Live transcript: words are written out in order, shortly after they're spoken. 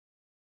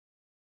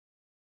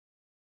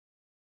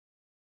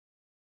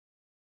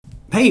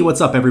Hey,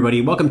 what's up everybody?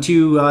 Welcome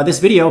to this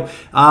video.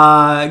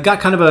 Got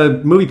kind of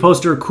a movie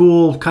poster,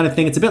 cool kind of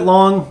thing. It's a bit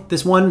long,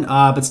 this one,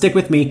 but stick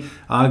with me.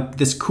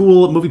 This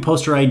cool movie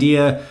poster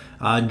idea,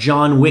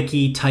 John Wick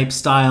type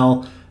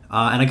style.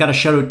 And I got a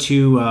shout out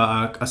to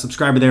a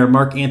subscriber there,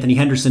 Mark Anthony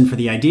Henderson, for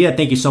the idea.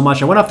 Thank you so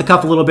much. I went off the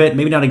cuff a little bit,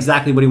 maybe not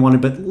exactly what he wanted,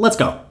 but let's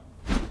go.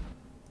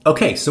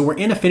 Okay, so we're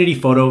in Affinity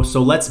Photo,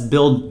 so let's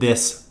build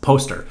this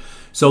poster.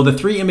 So the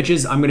three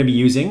images I'm gonna be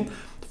using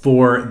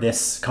for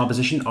this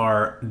composition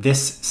are this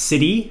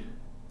city,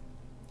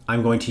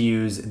 I'm going to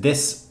use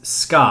this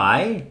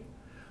sky,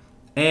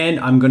 and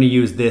I'm going to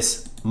use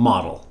this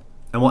model.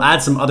 And we'll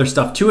add some other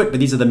stuff to it, but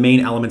these are the main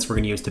elements we're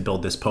going to use to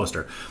build this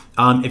poster.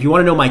 If you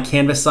want to know my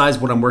canvas size,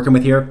 what I'm working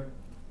with here,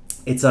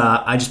 it's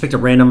I just picked a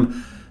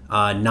random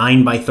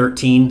 9 by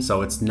 13,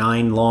 so it's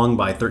 9 long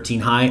by 13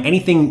 high.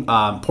 Anything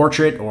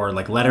portrait or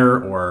like letter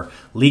or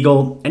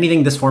legal,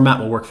 anything this format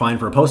will work fine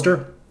for a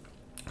poster.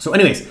 So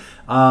anyways,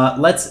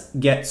 let's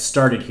get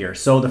started here.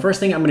 So the first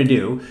thing I'm going to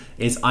do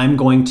is I'm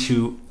going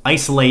to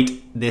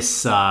isolate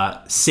this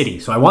city.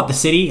 So I want the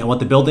city, I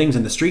want the buildings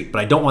and the street, but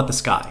I don't want the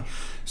sky.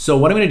 So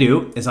what I'm going to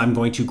do is I'm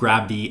going to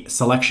grab the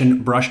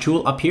selection brush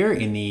tool up here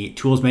in the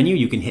tools menu.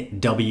 You can hit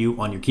W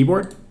on your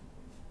keyboard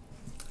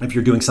if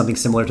you're doing something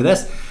similar to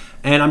this.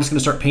 And I'm just going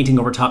to start painting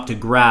over top to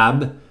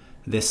grab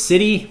this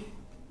city.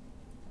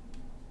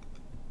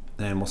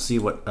 And we'll see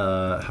what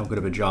how good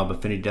of a job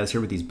Affinity does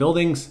here with these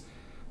buildings.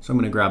 So I'm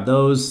going to grab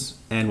those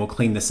and we'll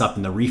clean this up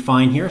in the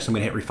refine here. So I'm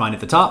going to hit refine at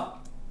the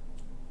top.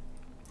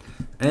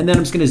 And then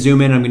I'm just going to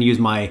zoom in. I'm going to use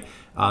my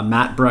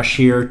matte brush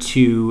here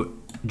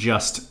to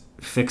just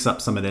fix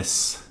up some of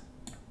this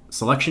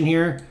selection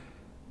here.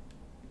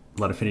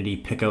 Let Affinity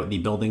pick out the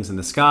buildings in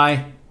the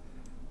sky.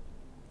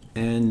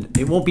 And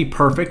it won't be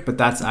perfect, but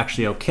that's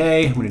actually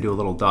okay. I'm going to do a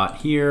little dot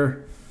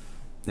here.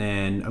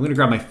 And I'm going to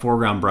grab my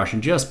foreground brush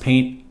and just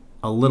paint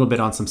a little bit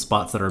on some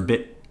spots that are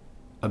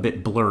a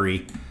bit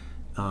blurry.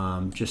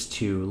 Just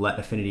to let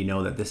Affinity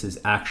know that this is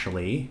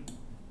actually,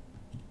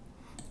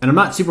 and I'm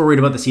not super worried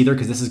about this either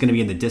because this is going to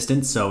be in the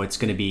distance, so it's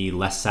going to be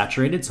less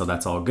saturated, so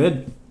that's all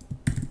good.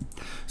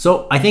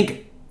 So I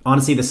think,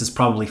 honestly, this is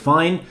probably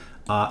fine.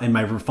 In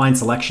my refine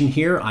selection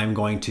here, I'm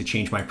going to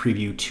change my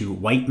preview to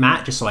white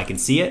matte just so I can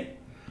see it.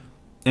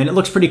 And it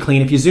looks pretty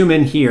clean. If you zoom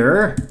in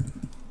here,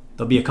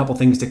 there'll be a couple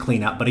things to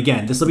clean up. But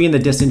again, this will be in the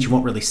distance, you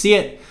won't really see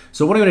it.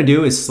 So what I'm going to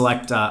do is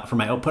select, for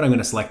my output, I'm going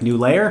to select new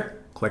layer,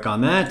 click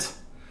on that.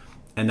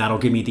 And that'll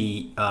give me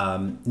the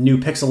new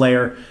pixel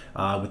layer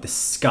with the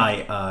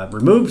sky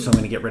removed. So I'm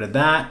going to get rid of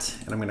that.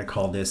 And I'm going to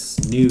call this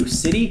new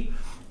city.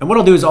 And what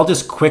I'll do is I'll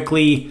just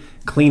quickly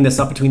clean this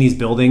up between these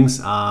buildings.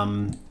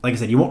 Like I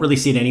said, you won't really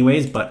see it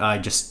anyways, but I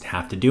just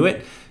have to do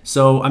it.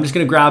 So I'm just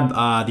going to grab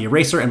the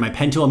eraser and my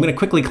pen tool. I'm going to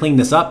quickly clean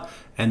this up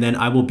and then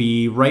I will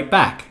be right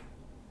back.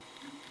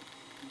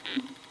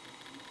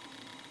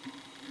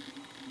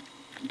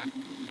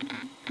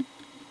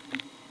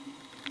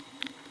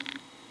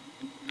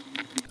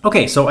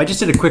 Okay, so I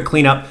just did a quick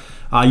cleanup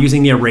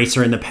using the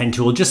eraser and the pen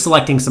tool, just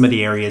selecting some of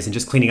the areas and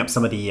just cleaning up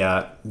some of the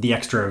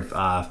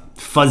extra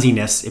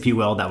fuzziness, if you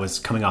will, that was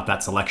coming off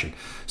that selection.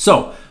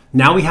 So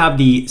now we have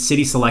the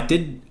city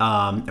selected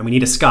and we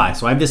need a sky.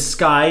 So I have this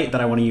sky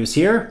that I want to use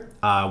here,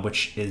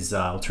 which is,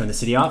 I'll turn the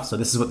city off. So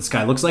this is what the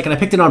sky looks like. And I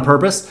picked it on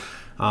purpose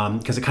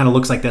because it kind of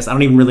looks like this. I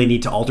don't even really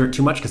need to alter it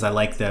too much because I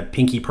like the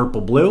pinky purple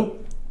blue.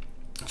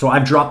 So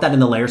I've dropped that in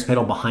the layers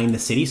panel behind the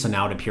city. So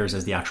now it appears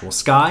as the actual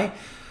sky.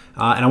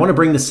 And I want to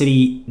bring the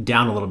city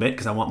down a little bit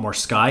because I want more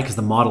sky because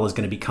the model is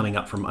going to be coming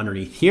up from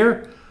underneath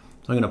here.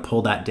 So I'm going to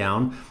pull that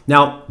down.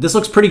 Now, this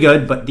looks pretty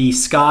good, but the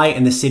sky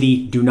and the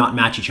city do not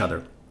match each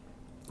other.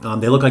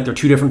 They look like they're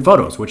two different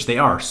photos, which they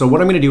are. So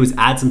what I'm going to do is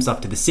add some stuff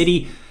to the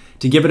city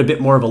to give it a bit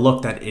more of a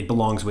look that it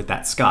belongs with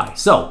that sky.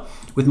 So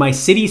with my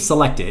city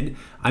selected,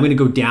 I'm going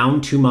to go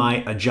down to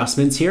my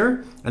adjustments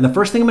here. And the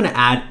first thing I'm going to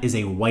add is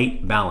a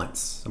white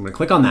balance. I'm going to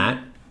click on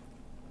that.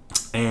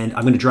 And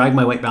I'm going to drag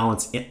my white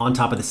balance on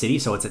top of the city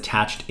so it's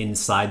attached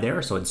inside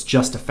there. So it's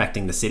just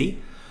affecting the city.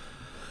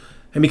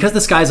 And because the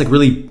sky is like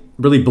really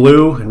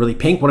blue and really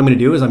pink, what I'm going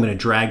to do is I'm going to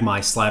drag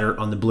my slider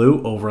on the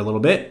blue over a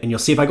little bit. And you'll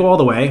see if I go all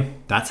the way,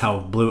 that's how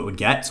blue it would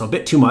get. So a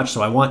bit too much.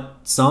 So I want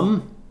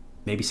some,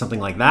 maybe something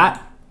like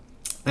that.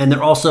 And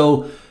there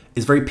also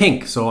is very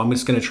pink. So I'm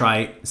just going to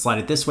try slide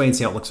it this way and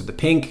see how it looks with the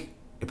pink.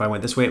 If I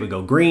went this way, it would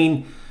go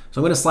green.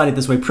 So I'm going to slide it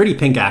this way, pretty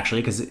pink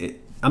actually, because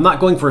I'm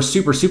not going for a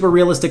super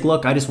realistic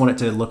look. I just want it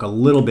to look a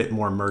little bit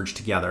more merged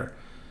together.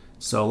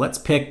 So let's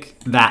pick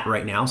that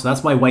right now. So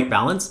that's my white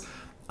balance.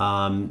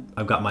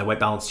 I've got my white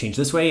balance changed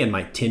this way and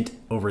my tint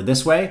over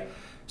this way.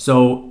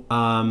 So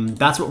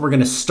that's what we're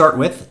going to start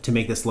with to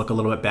make this look a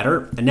little bit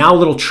better. And now a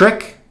little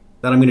trick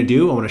that I'm going to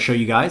do, I want to show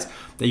you guys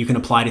that you can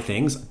apply to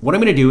things. What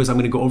I'm going to do is I'm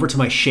going to go over to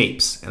my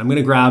shapes and I'm going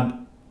to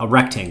grab a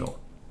rectangle.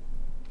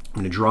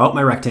 I'm going to draw out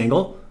my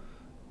rectangle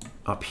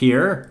up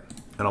here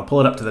and I'll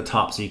pull it up to the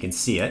top so you can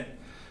see it.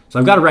 So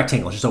I've got a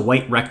rectangle, it's just a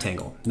white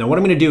rectangle. Now what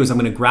I'm going to do is I'm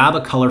going to grab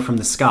a color from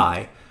the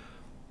sky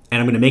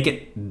and I'm going to make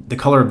it the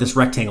color of this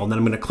rectangle. And then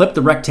I'm going to clip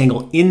the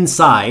rectangle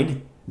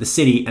inside the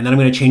city, and then I'm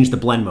going to change the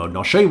blend mode. And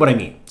I'll show you what I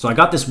mean. So I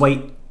got this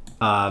white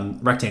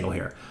rectangle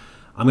here.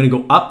 I'm going to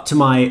go up to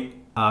my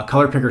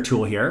color picker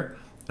tool here,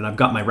 and I've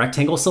got my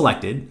rectangle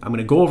selected. I'm going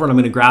to go over and I'm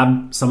going to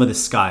grab some of the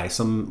sky,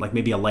 some like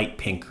maybe a light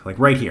pink, like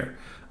right here.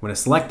 I'm going to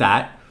select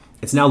that.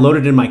 It's now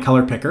loaded in my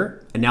color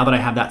picker. And now that I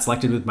have that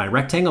selected with my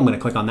rectangle, I'm going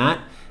to click on that.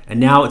 And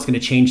now it's going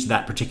to change to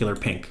that particular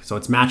pink. So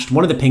it's matched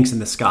one of the pinks in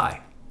the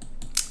sky.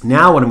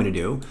 Now what I'm going to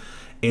do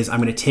is I'm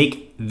going to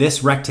take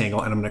this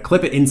rectangle and I'm going to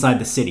clip it inside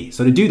the city.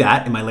 So to do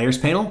that, in my layers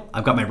panel,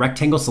 I've got my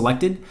rectangle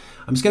selected.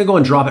 I'm just going to go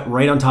and drop it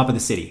right on top of the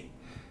city.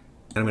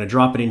 And I'm going to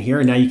drop it in here.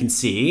 And now you can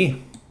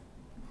see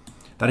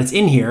that it's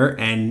in here.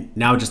 And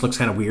now it just looks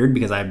kind of weird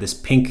because I have this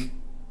pink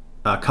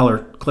color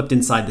clipped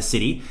inside the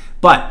city.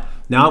 But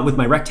now with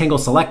my rectangle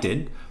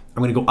selected,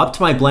 I'm going to go up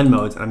to my blend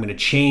modes and I'm going to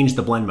change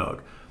the blend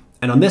mode.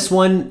 And on this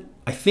one,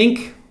 I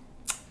think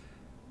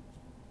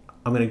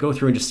I'm going to go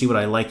through and just see what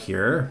I like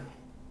here.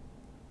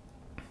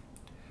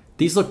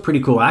 These look pretty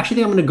cool. I actually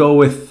think I'm going to go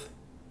with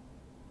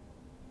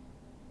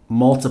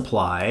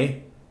multiply,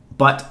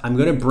 but I'm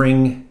going to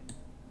bring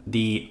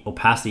the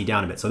opacity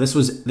down a bit. So this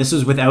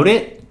was without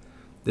it.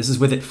 This is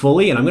with it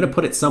fully, and I'm going to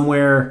put it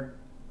somewhere,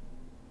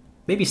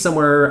 maybe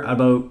somewhere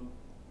about,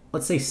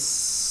 let's say,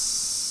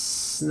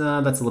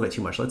 no, that's a little bit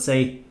too much. Let's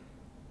say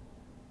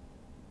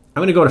I'm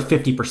going to go to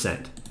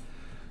 50%.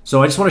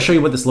 So I just want to show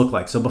you what this looked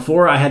like. So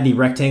before I had the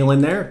rectangle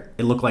in there,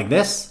 it looked like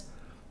this.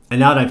 And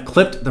now that I've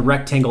clipped the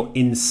rectangle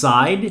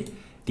inside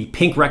the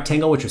pink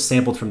rectangle, which was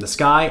sampled from the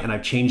sky, and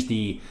I've changed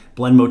the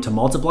blend mode to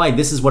multiply,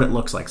 this is what it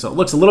looks like. So it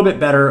looks a little bit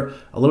better,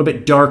 a little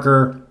bit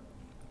darker.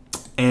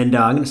 And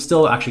I'm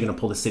still actually going to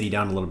pull the city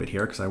down a little bit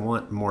here because I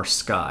want more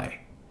sky.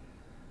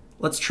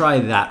 Let's try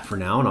that for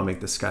now, and I'll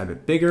make the sky a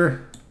bit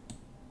bigger.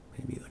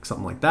 Maybe like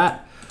something like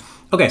that.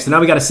 Okay, so now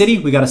we got a city,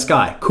 we got a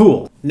sky.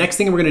 Cool. Next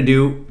thing we're going to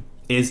do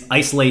is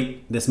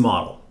isolate this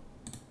model.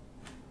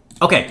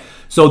 Okay,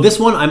 so this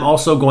one I'm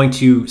also going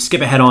to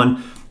skip ahead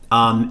on.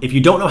 If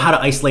you don't know how to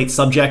isolate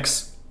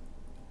subjects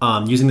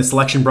using the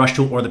selection brush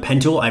tool or the pen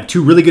tool, I have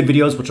two really good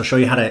videos which will show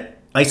you how to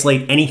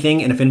isolate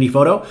anything in Affinity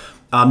Photo.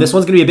 This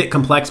one's going to be a bit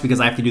complex because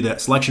I have to do the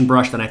selection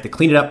brush, then I have to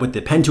clean it up with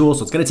the pen tool,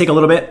 so it's going to take a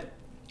little bit.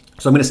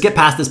 So I'm going to skip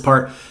past this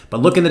part,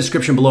 but look in the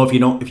description below if you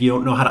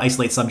don't know how to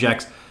isolate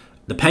subjects.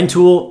 The pen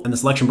tool and the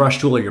selection brush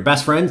tool are your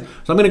best friends. So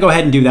I'm going to go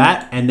ahead and do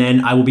that, and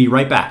then I will be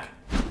right back.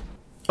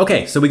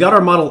 Okay, so we got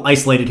our model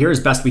isolated here as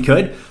best we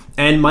could.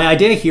 And my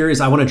idea here is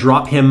I want to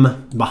drop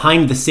him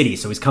behind the city.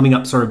 So he's coming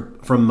up sort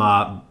of from,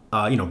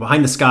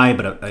 behind the sky,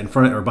 but in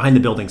front or behind the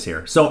buildings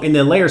here. So in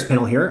the layers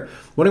panel here,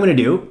 what I'm going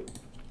to do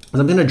is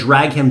I'm going to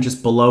drag him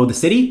just below the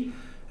city.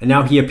 And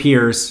now he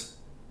appears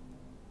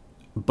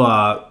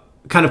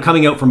kind of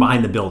coming out from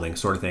behind the building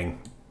sort of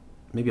thing.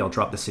 Maybe I'll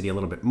drop the city a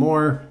little bit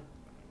more.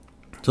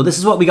 So this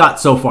is what we got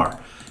so far.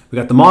 We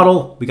got the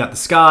model, we got the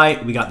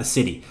sky, we got the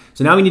city.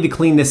 So now we need to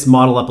clean this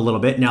model up a little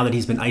bit now that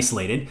he's been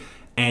isolated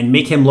and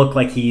make him look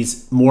like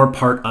he's more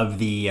part of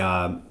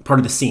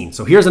the scene.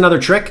 So here's another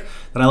trick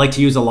that I like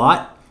to use a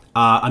lot.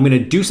 I'm going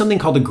to do something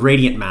called a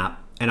gradient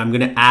map, and I'm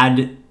going to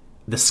add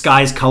the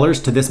sky's colors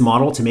to this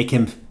model to make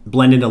him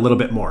blend in a little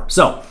bit more.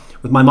 So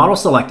with my model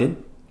selected,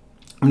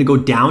 I'm going to go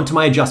down to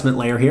my adjustment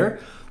layer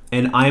here,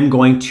 and I'm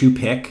going to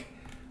pick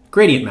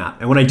gradient map.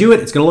 And when I do it,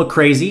 it's going to look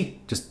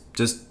crazy. It's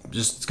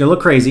going to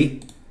look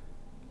crazy.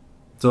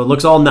 So it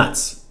looks all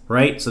nuts,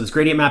 right? So this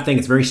gradient map thing,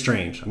 it's very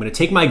strange. I'm going to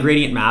take my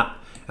gradient map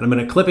and I'm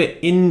going to clip it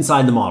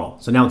inside the model.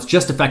 So now it's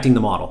just affecting the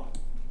model.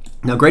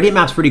 Now gradient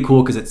map's pretty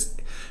cool because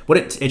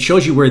it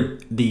shows you where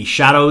the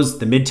shadows,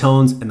 the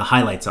midtones, and the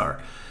highlights are.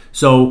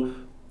 So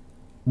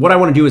what I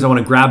want to do is I want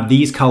to grab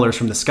these colors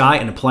from the sky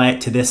and apply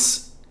it to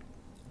this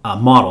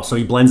model so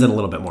he blends in a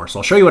little bit more. So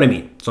I'll show you what I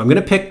mean. So I'm going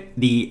to pick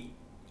the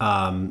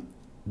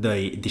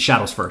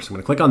shadows first. I'm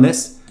going to click on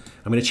this.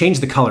 I'm going to change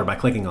the color by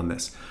clicking on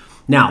this.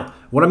 Now,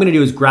 what I'm going to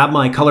do is grab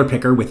my color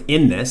picker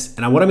within this,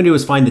 and what I'm going to do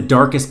is find the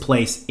darkest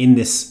place in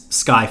this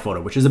sky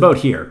photo, which is about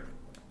here,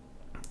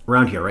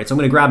 around here, right? So I'm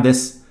going to grab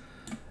this,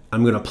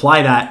 I'm going to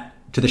apply that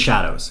to the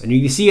shadows. And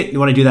you can see it,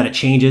 when I do that, it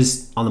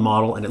changes on the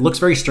model, and it looks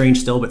very strange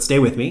still, but stay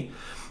with me.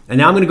 And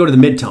now I'm going to go to the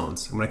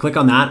midtones. I'm going to click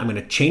on that, I'm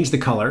going to change the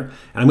color,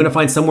 and I'm going to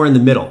find somewhere in the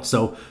middle.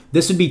 So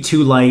this would be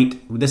too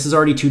light, this is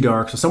already too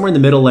dark, so somewhere in the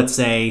middle, let's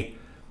say,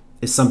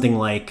 is something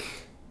like,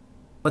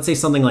 let's say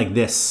something like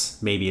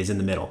this maybe is in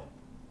the middle.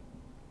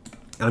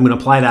 And I'm going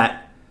to apply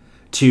that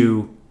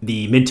to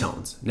the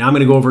midtones. Now I'm going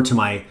to go over to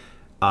my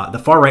the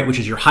far right, which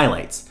is your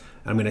highlights.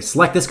 I'm going to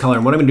select this color,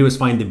 and what I'm going to do is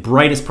find the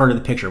brightest part of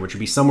the picture, which would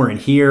be somewhere in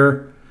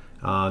here,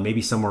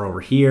 maybe somewhere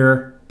over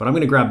here. But I'm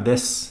going to grab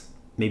this,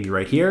 maybe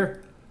right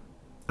here,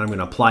 and I'm going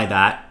to apply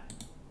that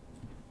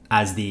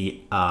as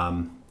the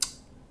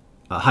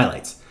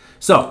highlights.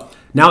 So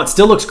now it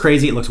still looks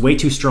crazy. It looks way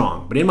too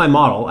strong. But in my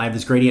model, I have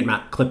this gradient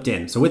map clipped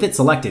in. So with it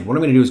selected, what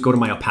I'm going to do is go to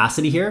my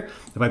opacity here.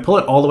 If I pull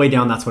it all the way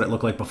down, that's what it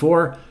looked like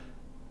before.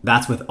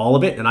 That's with all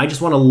of it. And I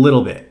just want a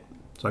little bit.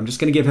 So I'm just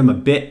going to give him a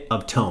bit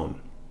of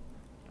tone.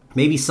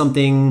 Maybe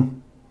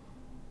something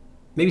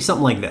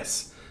like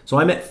this. So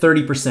I'm at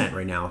 30%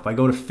 right now. If I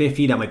go to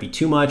 50, that might be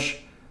too much.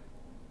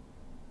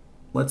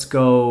 let's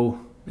go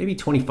maybe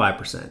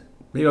 25%.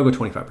 Maybe I'll go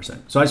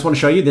 25%. So I just want to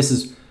show you this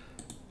is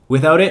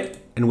without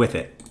it and with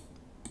it.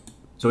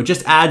 So it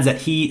just adds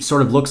that he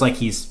sort of looks like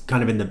he's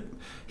kind of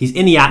he's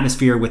in the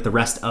atmosphere with the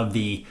rest of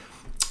the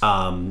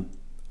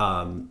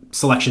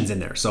selections in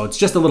there. So it's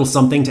just a little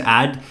something to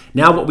add.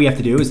 Now what we have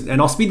to do is,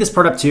 and I'll speed this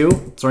part up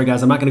too. Sorry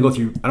guys, I'm not going to go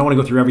through, I don't want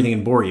to go through everything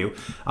and bore you.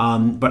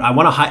 But I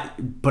want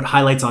to put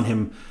highlights on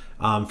him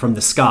from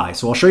the sky.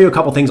 So I'll show you a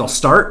couple things. I'll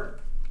start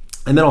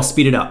and then I'll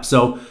speed it up.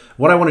 So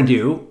what I want to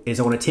do is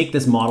I want to take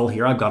this model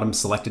here. I've got him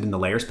selected in the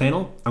layers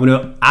panel. I'm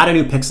going to add a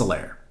new pixel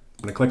layer.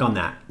 I'm going to click on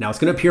that. Now it's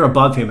going to appear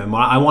above him, and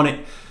I'm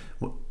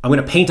going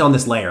to paint on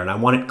this layer, and I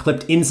want it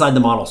clipped inside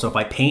the model. So if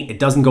I paint, it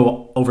doesn't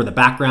go over the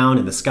background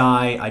and the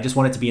sky. I just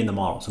want it to be in the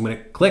model. So I'm going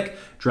to click,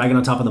 drag it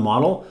on top of the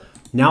model.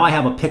 Now I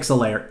have a pixel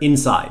layer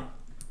inside.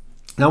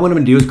 Now what I'm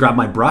going to do is grab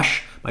my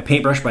brush, my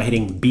paintbrush, by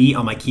hitting B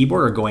on my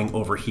keyboard or going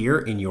over here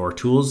in your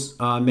tools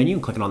menu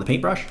and clicking on the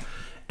paintbrush.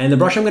 And the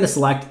brush I'm going to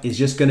select is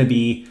just going to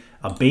be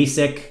a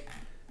basic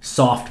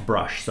soft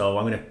brush. So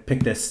I'm going to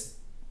pick this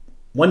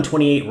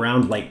 128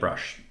 round light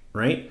brush,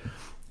 right?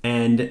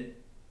 And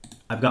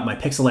I've got my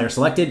pixel layer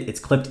selected. It's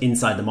clipped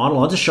inside the model.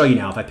 I'll just show you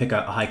now if I pick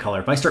a high color.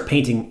 If I start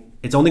painting,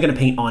 it's only going to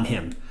paint on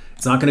him.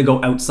 It's not going to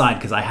go outside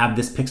because I have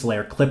this pixel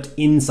layer clipped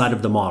inside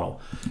of the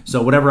model.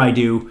 So whatever I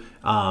do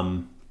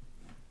won't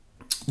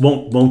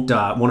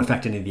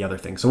affect any of the other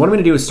things. So what I'm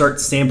going to do is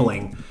start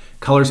sampling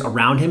colors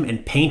around him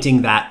and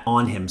painting that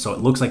on him so it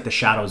looks like the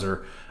shadows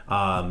are,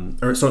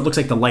 so it looks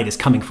like the light is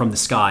coming from the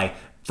sky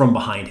from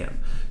behind him.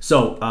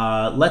 So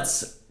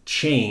let's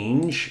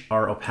change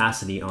our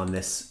opacity on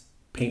this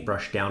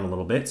paintbrush down a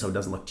little bit so it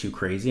doesn't look too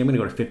crazy. I'm going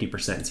to go to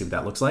 50% and see what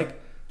that looks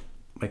like.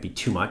 Might be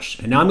too much.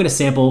 And now I'm going to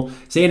sample,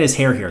 say in his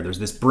hair here, there's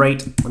this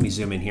bright, let me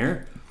zoom in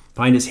here.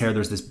 Behind his hair,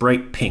 there's this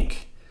bright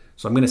pink.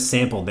 So I'm going to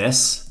sample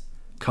this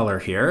color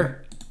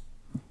here.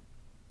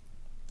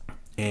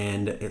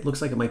 And it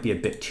looks like it might be a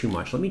bit too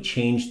much. Let me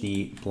change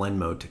the blend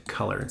mode to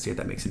color and see if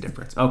that makes a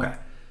difference. Okay.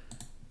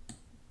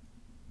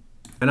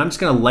 And I'm just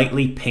going to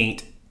lightly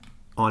paint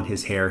on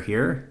his hair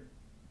here,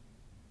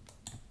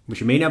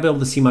 which you may not be able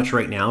to see much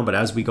right now, but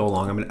as we go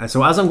along,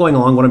 so as I'm going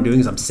along, what I'm doing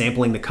is I'm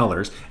sampling the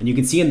colors, and you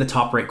can see in the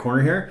top right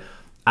corner here,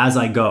 as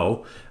I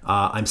go,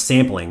 I'm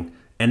sampling.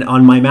 And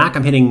on my Mac,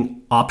 I'm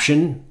hitting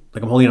Option,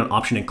 like I'm holding on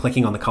Option and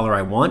clicking on the color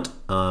I want.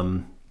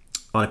 On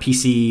a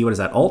PC, what is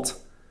that,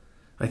 Alt,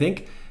 I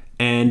think?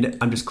 And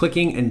I'm just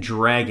clicking and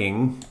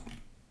dragging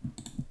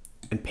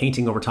and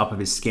painting over top of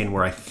his skin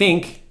where I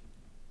think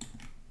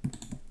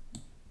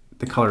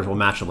the colors will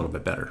match a little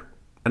bit better.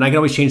 And I can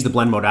always change the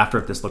blend mode after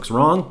if this looks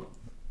wrong.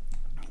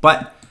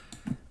 But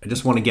I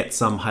just want to get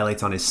some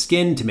highlights on his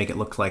skin to make it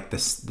look like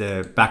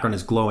the background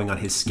is glowing on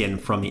his skin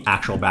from the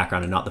actual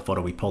background and not the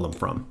photo we pulled him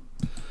from.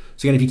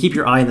 So again, if you keep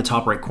your eye in the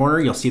top right corner,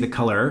 you'll see the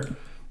color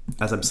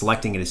as I'm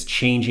selecting it is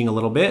changing a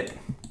little bit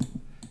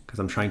because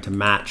I'm trying to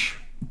match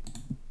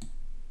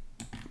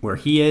where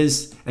he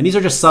is. And these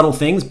are just subtle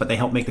things, but they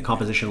help make the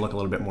composition look a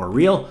little bit more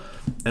real.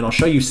 And I'll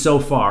show you so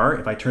far,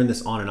 if I turn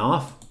this on and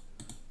off,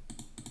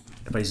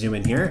 if I zoom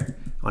in here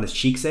on his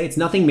cheek, say, it's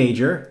nothing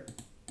major.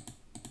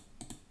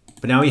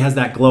 But now he has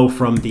that glow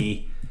from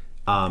the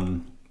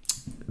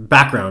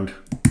background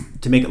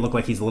to make it look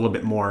like he's a little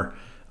bit more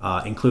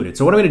included.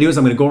 So what I'm going to do is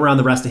I'm going to go around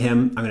the rest of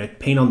him. I'm going to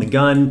paint on the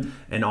gun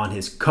and on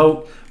his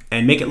coat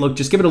and make it look,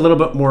 just give it a little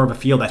bit more of a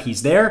feel that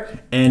he's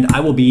there. And I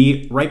will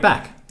be right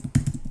back.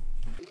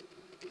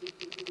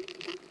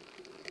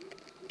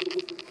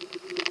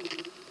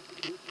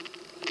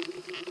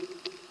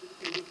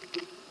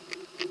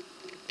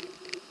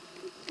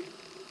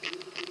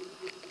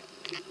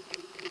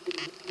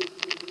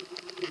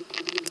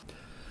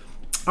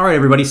 All right,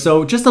 everybody,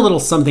 so just a little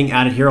something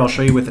added here. I'll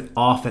show you with it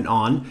off and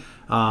on.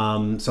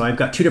 So I've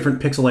got two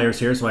different pixel layers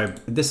here. So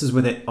this is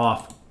with it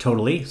off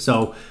totally.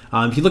 So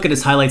if you look at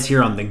his highlights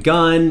here on the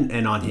gun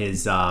and on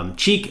his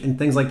cheek and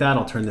things like that,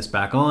 I'll turn this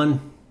back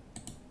on.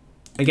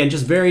 Again,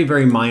 just very,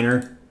 very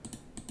minor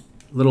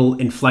little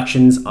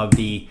inflections of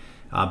the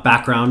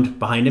background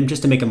behind him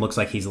just to make him look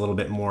like he's a little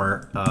bit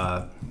more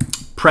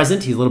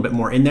present. He's a little bit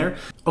more in there.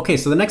 Okay,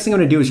 so the next thing I'm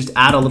gonna do is just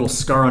add a little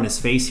scar on his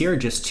face here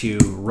just to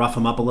rough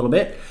him up a little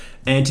bit.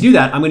 And to do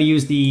that, I'm gonna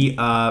use the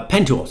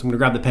pen tool. So I'm gonna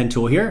grab the pen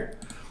tool here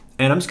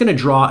and I'm just gonna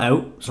draw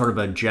out sort of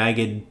a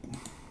jagged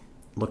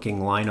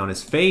looking line on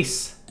his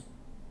face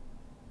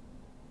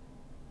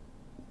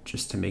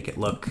just to make it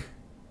look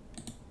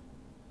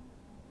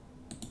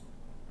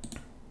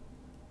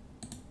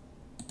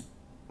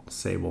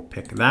say we'll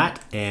pick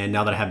that. And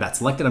now that I have that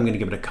selected, I'm gonna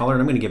give it a color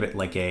and I'm gonna give it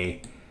like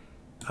a,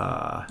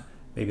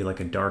 maybe like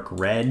a dark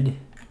red,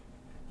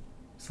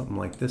 something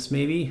like this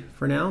maybe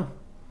for now.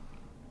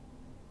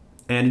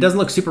 And it doesn't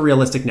look super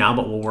realistic now,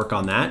 but we'll work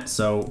on that.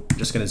 So I'm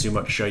just gonna zoom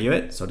up to show you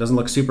it. So it doesn't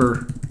look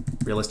super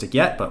realistic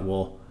yet, but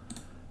we'll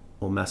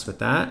mess with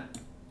that.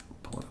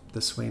 Pull it up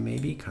this way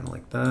maybe, kind of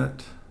like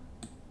that.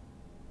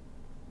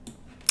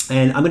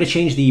 And I'm gonna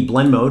change the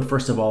blend mode,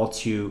 first of all,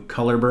 to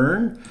color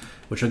burn,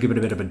 which will give it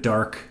a bit of a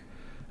dark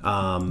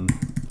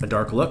a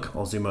dark look.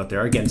 I'll zoom out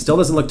there. Again, still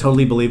doesn't look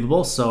totally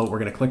believable, so we're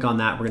gonna click on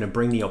that. We're gonna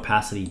bring the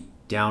opacity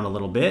down a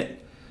little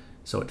bit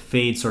so it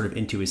fades sort of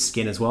into his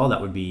skin as well.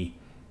 That would be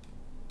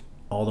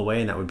all the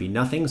way, and that would be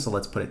nothing. So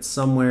let's put it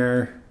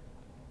somewhere.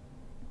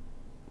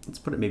 Let's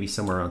put it maybe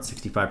somewhere around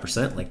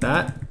 65%, like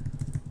that.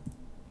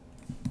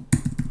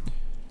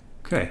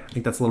 Okay, I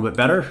think that's a little bit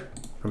better.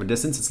 From a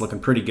distance, it's looking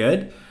pretty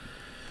good.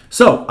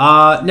 So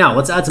now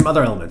let's add some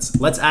other elements.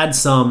 Let's add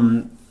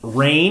some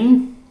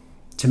rain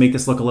to make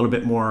this look a little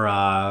bit more,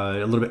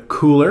 a little bit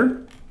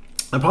cooler.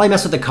 I'll probably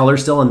mess with the color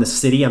still in the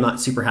city. I'm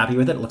not super happy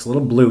with it. It looks a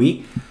little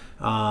bluey.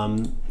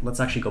 Let's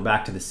actually go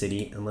back to the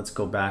city and let's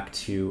go back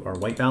to our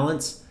white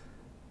balance.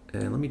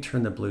 And let me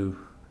turn the blue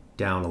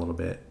down a little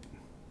bit.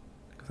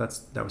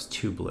 That was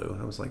too blue.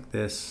 That was like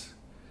this.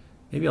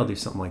 Maybe I'll do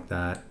something like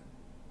that.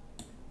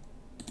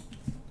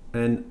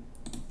 And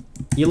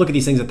you look at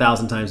these things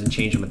 1,000 times and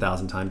change them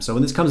 1,000 times. So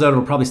when this comes out,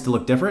 it'll probably still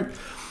look different.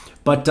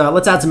 But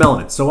let's add some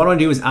elements. So what I want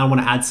to do is I want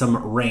to add some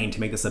rain to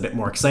make this a bit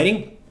more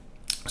exciting.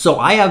 So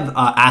I have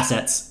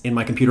assets in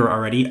my computer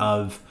already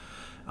of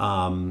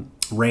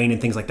rain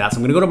and things like that. So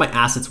I'm going to go to my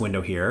assets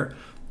window here,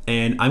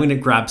 and I'm going to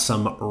grab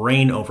some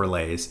rain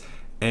overlays.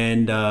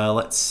 And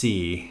let's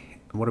see,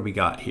 what do we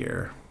got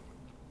here?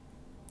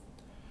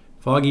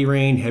 Foggy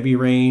rain, heavy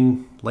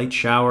rain, light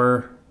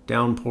shower,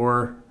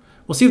 downpour.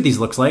 We'll see what these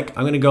looks like.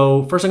 I'm going to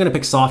go, first I'm going to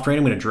pick soft rain.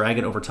 I'm going to drag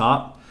it over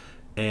top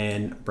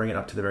and bring it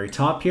up to the very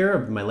top here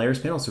of my layers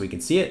panel so we can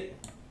see it.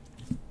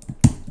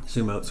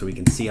 Zoom out so we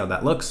can see how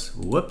that looks.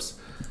 Whoops.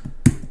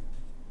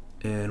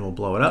 And we'll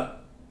blow it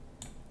up.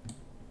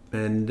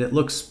 And it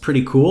looks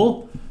pretty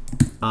cool.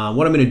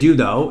 What I'm going to do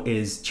though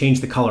is change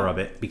the color of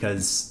it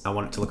because I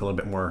want it to look a little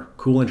bit more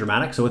cool and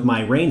dramatic. So with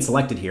my rain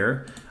selected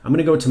here, I'm going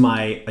to go to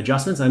my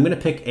adjustments and I'm going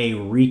to pick a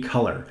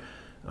recolor.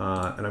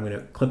 And I'm going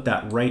to clip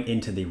that right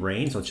into the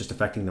rain, so it's just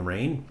affecting the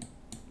rain.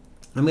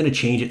 I'm going to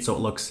change it so it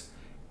looks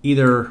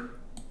either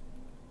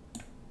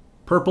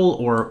purple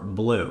or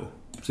blue.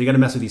 So you got to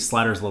mess with these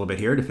sliders a little bit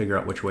here to figure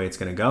out which way it's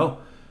going to go.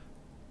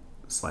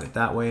 Slide it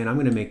that way, and I'm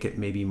going to make it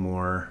maybe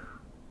more,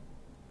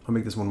 I'll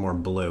make this one more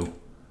blue.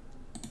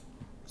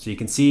 So you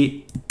can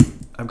see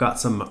I've got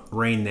some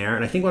rain there,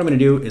 and I think what I'm going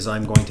to do is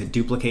I'm going to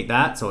duplicate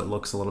that so it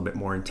looks a little bit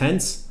more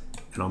intense,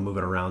 and I'll move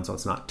it around so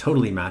it's not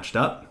totally matched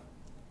up.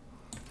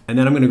 And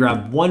then I'm going to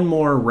grab one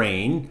more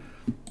rain,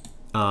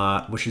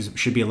 which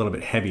should be a little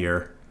bit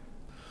heavier.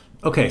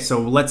 Okay, so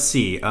let's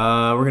see.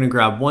 We're going to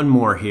grab one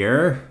more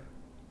here.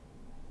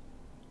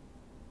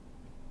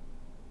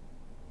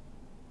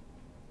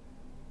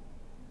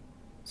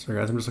 So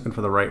guys, I'm just looking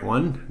for the right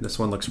one. This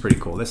one looks pretty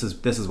cool. This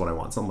is what I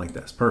want, something like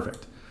this.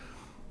 Perfect.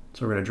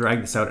 So we're going to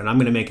drag this out, and I'm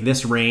going to make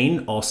this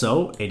rain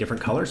also a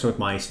different color. So with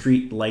my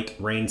street light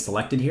rain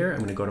selected here, I'm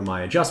going to go to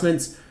my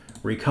adjustments,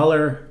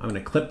 recolor. I'm going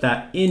to clip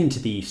that into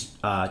the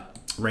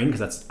rain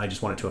because I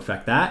just want it to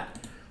affect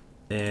that.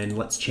 And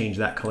let's change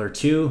that color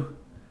to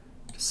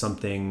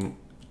something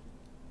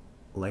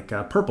like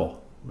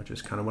purple, which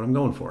is kind of what I'm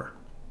going for.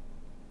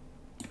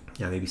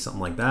 Yeah, maybe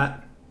something like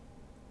that.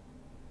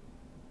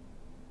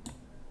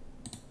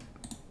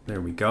 There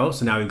we go.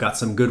 So now we've got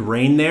some good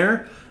rain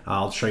there.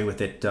 I'll show you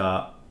with it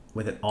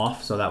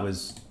off. So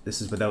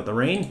this is without the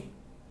rain.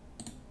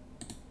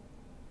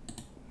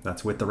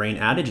 That's with the rain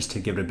added, just to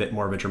give it a bit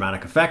more of a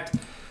dramatic effect.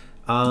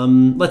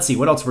 Let's see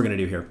what else we're gonna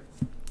do here.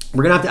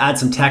 We're gonna have to add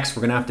some text.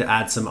 We're gonna have to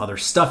add some other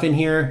stuff in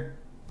here.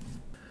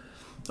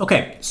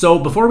 Okay, so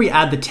before we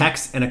add the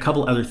text and a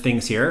couple other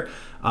things here,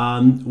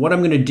 what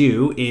I'm gonna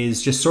do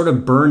is just sort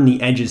of burn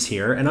the edges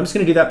here. And I'm just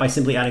gonna do that by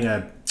simply adding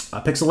a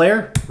pixel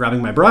layer,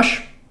 grabbing my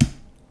brush.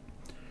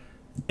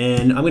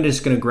 And I'm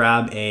just gonna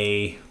grab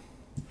I'm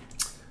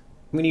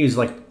gonna use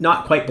like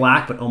not quite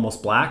black, but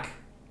almost black,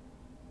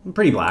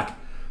 pretty black.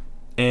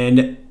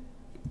 And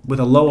with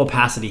a low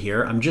opacity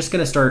here, I'm just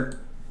gonna start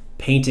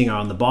painting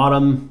on the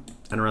bottom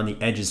and around the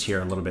edges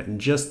here a little bit, and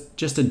just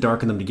to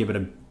darken them to give it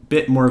a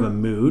bit more of a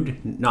mood,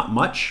 not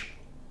much,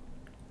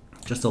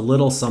 just a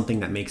little something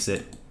that makes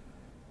it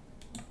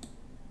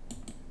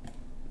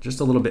just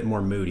a little bit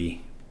more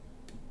moody.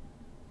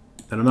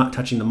 And I'm not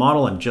touching the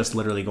model, I'm just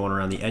literally going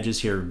around the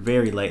edges here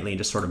very lightly and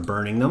just sort of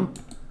burning them.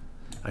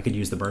 I could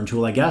use the burn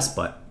tool, I guess,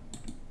 but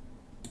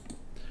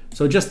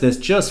so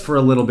just for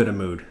a little bit of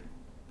mood.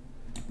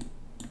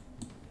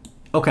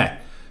 Okay,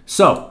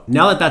 so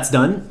now that that's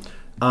done,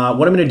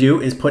 what I'm gonna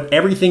do is put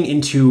everything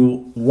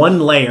into one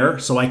layer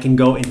so I can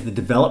go into the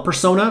develop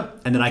persona,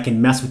 and then I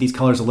can mess with these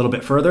colors a little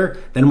bit further.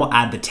 Then we'll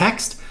add the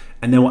text,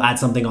 and then we'll add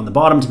something on the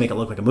bottom to make it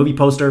look like a movie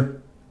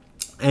poster,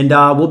 and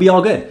we'll be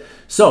all good.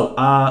 So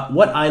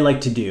what I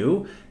like to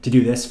do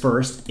this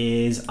first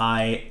is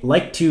I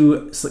like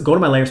to go to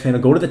my layers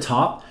panel, go to the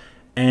top,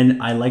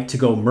 and I like to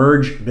go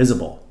merge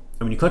visible.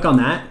 And when you click on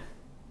that,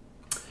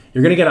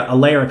 you're gonna get a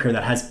layer up here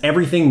that has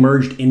everything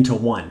merged into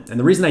one. And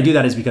the reason I do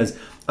that is because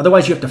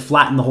otherwise you have to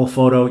flatten the whole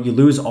photo, you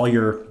lose all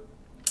your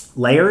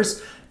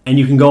layers, and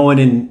you can go in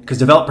and, because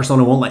develop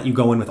persona won't let you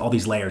go in with all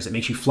these layers. It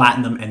makes you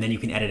flatten them and then you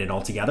can edit it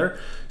all together.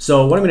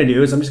 So what I'm gonna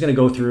do is I'm just gonna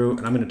go through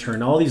and I'm gonna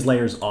turn all these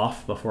layers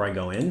off before I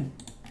go in.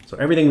 So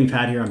everything we've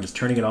had here, I'm just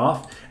turning it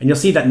off. And you'll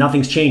see that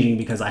nothing's changing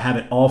because I have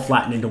it all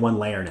flattened into one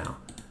layer now.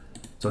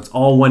 So it's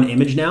all one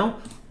image now.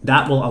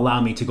 That will allow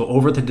me to go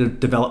over the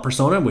develop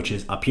persona, which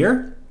is up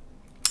here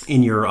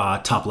in your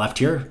top left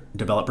here,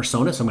 develop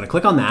persona. So I'm going to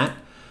click on that.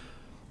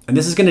 And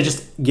this is going to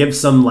just give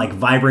some like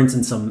vibrance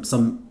and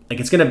some like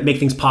it's going to make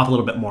things pop a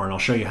little bit more, and I'll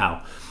show you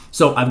how.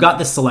 So I've got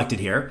this selected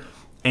here.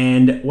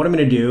 And what I'm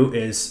going to do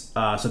is,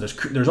 so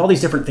there's all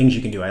these different things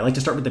you can do. I like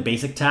to start with the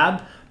basic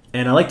tab,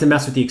 and I like to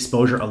mess with the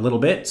exposure a little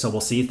bit. So we'll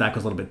see if that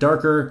goes a little bit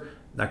darker,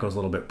 that goes a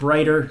little bit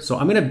brighter. So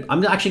I'm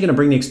actually gonna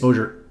bring the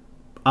exposure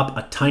up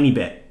a tiny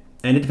bit,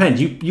 and it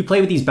depends. You play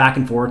with these back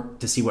and forth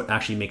to see what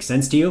actually makes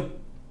sense to you.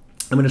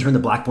 I'm gonna turn the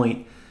black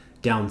point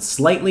down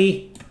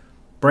slightly.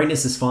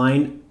 Brightness is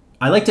fine.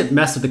 I like to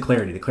mess with the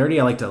clarity. The clarity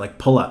I like to like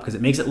pull up because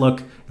it makes it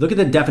look at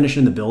the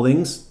definition of the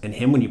buildings and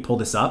him when you pull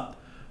this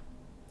up.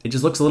 It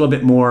just looks a little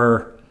bit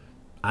more,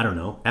 I don't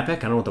know, epic.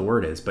 I don't know what the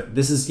word is, but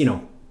this is, you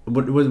know,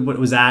 what it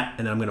was at,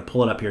 and then I'm going to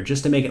pull it up here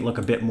just to make it look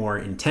a bit more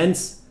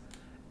intense.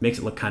 Makes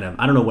it look kind of,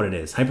 I don't know what it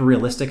is, hyper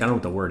realistic. I don't know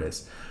what the word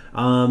is.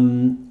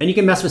 And you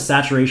can mess with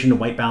saturation and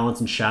white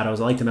balance and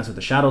shadows. I like to mess with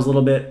the shadows a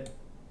little bit.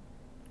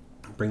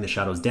 Bring the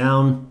shadows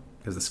down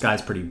because the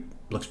sky's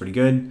looks pretty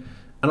good.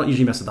 I don't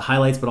usually mess with the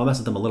highlights, but I'll mess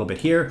with them a little bit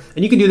here.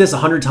 And you can do this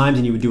 100 times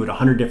and you would do it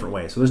 100 different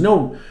ways. So there's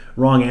no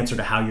wrong answer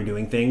to how you're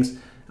doing things.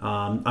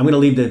 I'm going to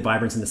leave the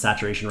vibrance and the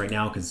saturation right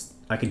now because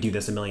I could do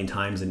this a million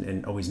times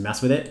and always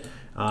mess with it.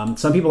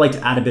 Some people like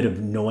to add a bit of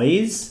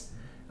noise.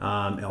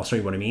 I'll show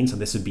you what I mean. So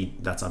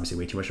that's obviously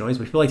way too much noise,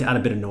 but people like to add a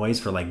bit of noise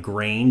for like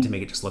grain to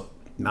make it just look,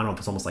 I don't know if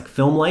it's almost like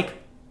film-like.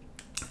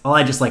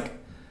 I just like,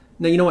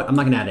 no, you know what? I'm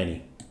not going to add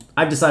any.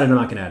 I've decided I'm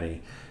not going to add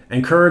any.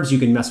 And curves, you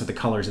can mess with the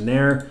colors in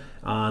there.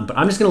 But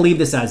I'm just going to leave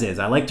this as is.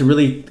 I like to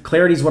really,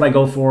 clarity is what I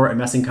go for. I'm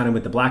messing kind of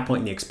with the black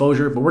point and the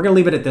exposure, but we're going to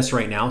leave it at this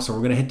right now. So we're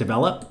going to hit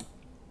develop.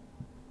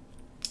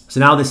 So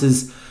now this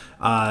is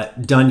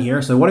done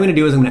here. So what I'm going to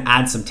do is I'm going to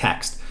add some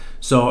text.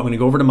 So I'm going to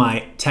go over to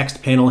my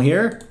text panel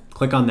here,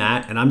 click on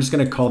that, and I'm just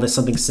going to call this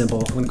something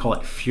simple. I'm going to call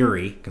it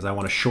Fury because I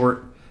want a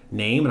short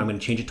name, and I'm going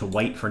to change it to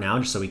white for now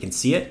just so we can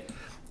see it.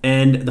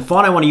 And the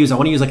font I want to use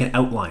like an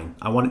outline.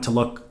 I want it to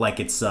look like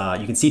it's,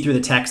 you can see through the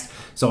text.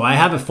 So I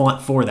have a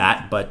font for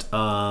that, but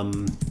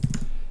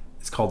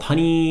it's called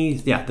Honey.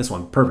 Yeah, this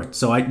one, perfect.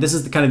 So this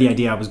is kind of the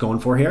idea I was going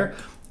for here.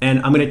 And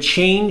I'm going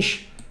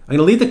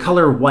to leave the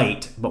color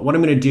white, but what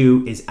I'm going to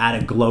do is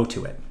add a glow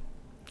to it.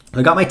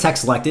 I got my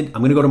text selected.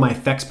 I'm going to go to my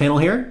effects panel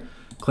here,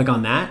 click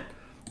on that,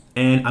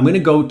 and I'm going to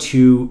go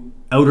to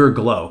outer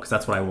glow because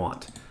that's what I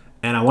want.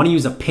 And I want to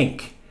use a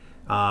pink.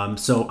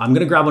 So I'm going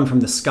to grab one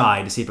from the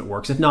sky to see if it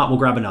works. If not, we'll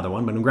grab another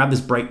one. But I'm going to grab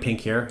this bright pink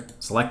here,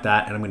 select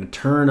that, and I'm going to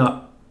turn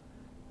up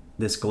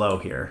this glow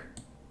here.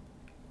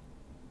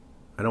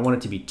 I don't want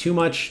it to be too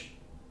much.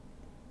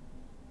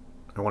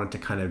 I want it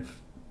to kind of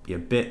be a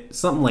bit,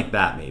 something like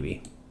that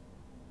maybe.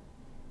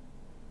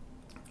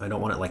 I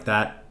don't want it like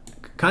that.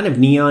 Kind of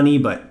neon-y,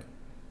 but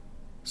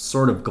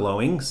sort of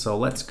glowing. So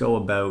let's go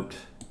about,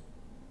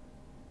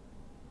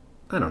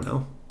 I don't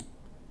know,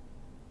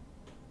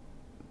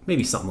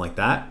 maybe something like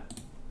that.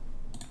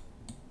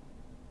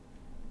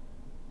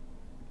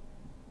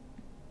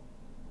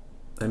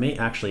 I may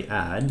actually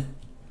add,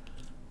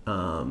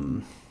 I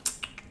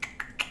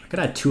could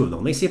add two of them.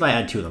 Let me see if I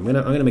add two of them.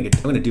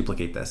 I'm gonna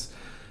duplicate this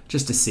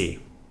just to see.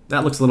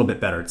 That looks a little bit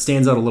better. It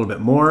stands out a little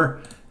bit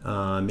more.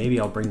 Maybe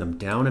I'll bring them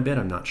down a bit.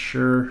 I'm not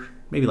sure.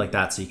 Maybe like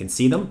that so you can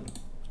see them.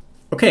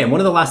 Okay, and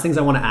one of the last things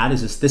I want to add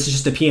is this is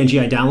just a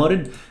PNG I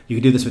downloaded. You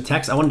can do this with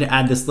text. I wanted to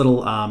add this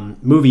little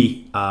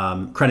movie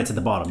credits at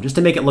the bottom just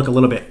to make it look a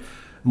little bit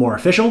more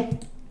official.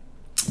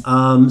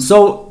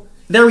 So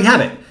there we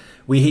have it.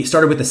 We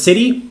started with the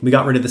city. We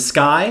got rid of the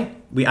sky.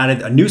 We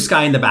added a new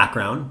sky in the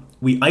background.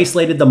 We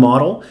isolated the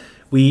model.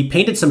 We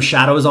painted some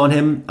shadows on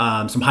him,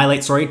 some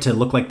highlights, sorry, to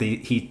look like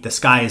the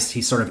sky is,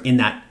 he's sort of in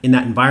that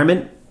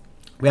environment.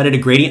 We added a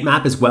gradient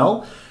map as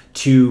well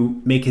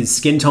to make his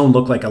skin tone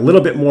look like a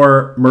little bit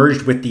more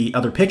merged with the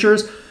other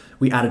pictures.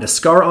 We added a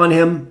scar on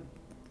him.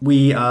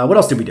 What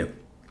else did we do?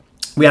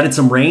 We added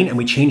some rain, and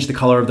we changed the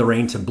color of the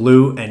rain to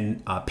blue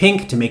and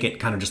pink to make it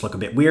kind of just look a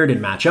bit weird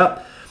and match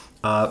up.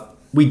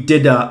 We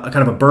did a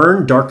kind of a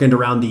burn, darkened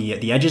around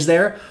the edges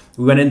there.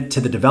 We went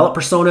into the develop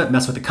persona,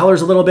 messed with the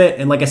colors a little bit.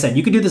 And like I said,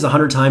 you could do this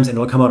 100 times and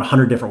it'll come out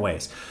 100 different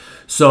ways.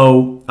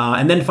 So,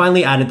 and then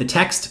finally added the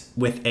text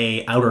with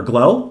a outer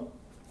glow.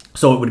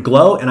 So it would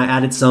glow, and I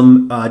added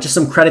some, just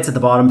some credits at the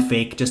bottom,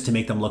 fake, just to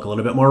make them look a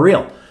little bit more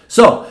real.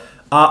 So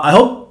I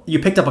hope you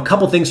picked up a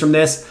couple things from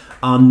this.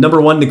 Number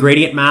one, the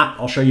gradient map.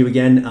 I'll show you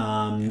again.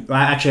 I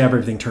actually have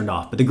everything turned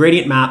off, but the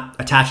gradient map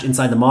attached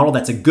inside the model,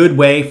 that's a good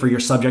way for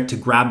your subject to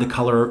grab the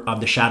color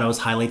of the shadows,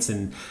 highlights,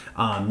 and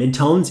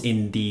midtones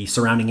in the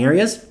surrounding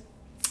areas.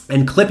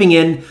 And clipping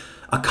in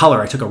a color.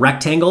 I took a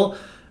rectangle.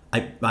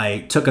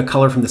 I took a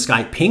color from the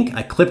sky, pink.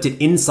 I clipped it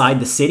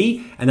inside the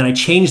city, and then I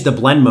changed the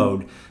blend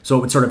mode so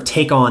it would sort of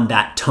take on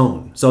that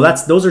tone. So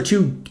those are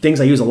two things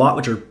I use a lot,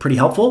 which are pretty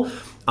helpful.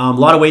 A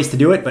lot of ways to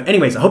do it. But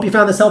anyways, I hope you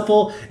found this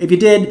helpful. If you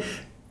did,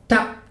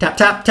 tap, tap,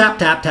 tap, tap,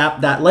 tap,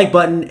 tap that like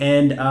button.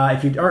 And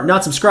if you are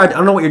not subscribed, I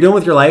don't know what you're doing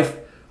with your life.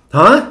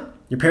 Huh?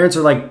 Your parents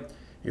are like,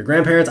 your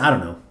grandparents, I don't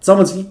know.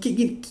 Someone's,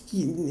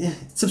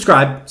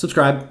 subscribe.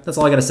 That's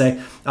all I got to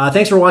say.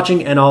 Thanks for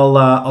watching, and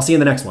I'll see you in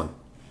the next one.